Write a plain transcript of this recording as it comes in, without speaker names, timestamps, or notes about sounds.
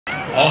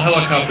all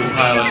helicopter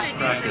pilots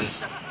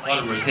practice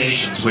auto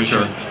rotations, which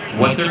are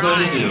what they're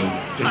going to do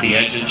if the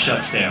engine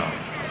shuts down.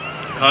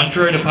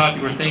 Contrary to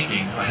popular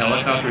thinking, a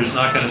helicopter is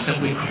not going to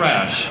simply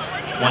crash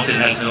once it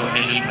has no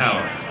engine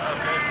power.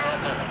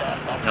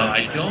 Now,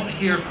 I don't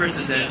hear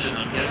Chris's engine.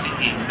 I'm guessing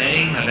he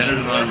may have entered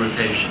an auto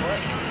rotation.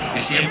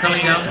 You see him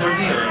coming down towards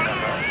the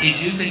Earth.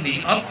 He's using the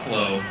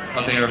upflow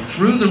of air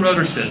through the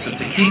rotor system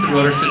to keep the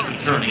rotor system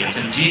turning.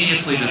 It's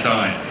ingeniously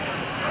designed.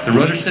 The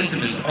rotor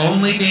system is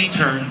only being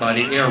turned by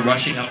the air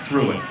rushing up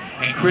through it.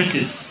 And Chris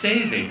is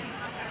saving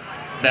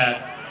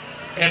that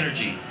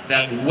energy,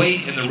 that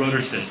weight in the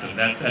rotor system,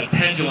 that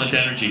pendulant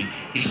energy.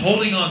 He's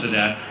holding on to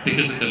that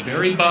because at the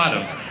very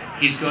bottom,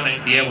 he's going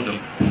to be able to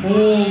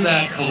pull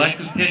that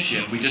collective pitch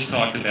in we just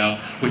talked about,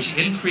 which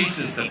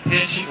increases the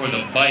pitch or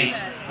the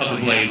bite of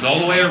the blades all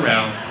the way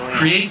around,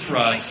 create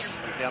thrust,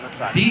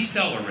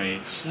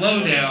 decelerate,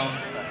 slow down,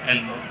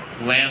 and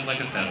land like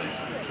a feather.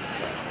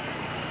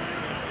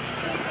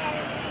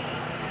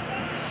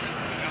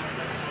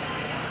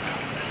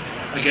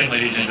 Again,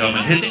 ladies and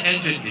gentlemen, his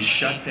engine is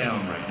shut down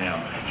right now.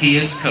 He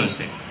is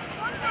coasting.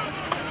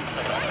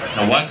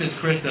 Now watch as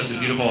Chris does a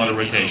beautiful auto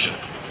rotation.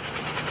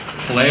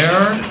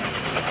 Flare.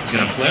 He's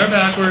going to flare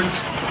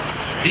backwards,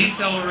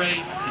 decelerate,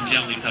 and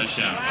gently touch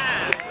down.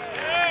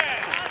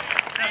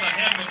 Have a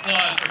hand of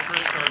applause for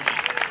Chris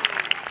Burgess.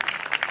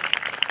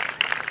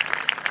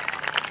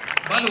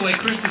 By the way,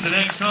 Chris is an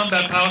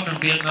ex-combat pilot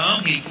from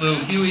Vietnam. He flew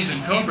Hueys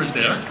and Cobras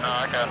there.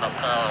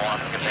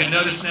 You can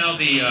notice now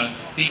the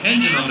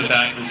engine on the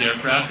back of his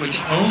aircraft, which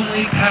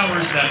only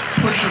powers that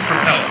pusher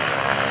propeller.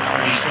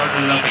 He started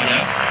it up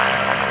again.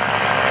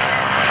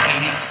 And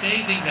he's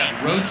saving that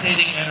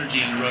rotating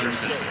energy in the rotor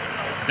system.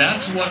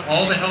 That's what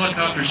all the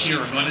helicopters here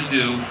are going to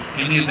do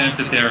in the event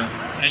that their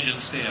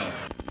engines fail.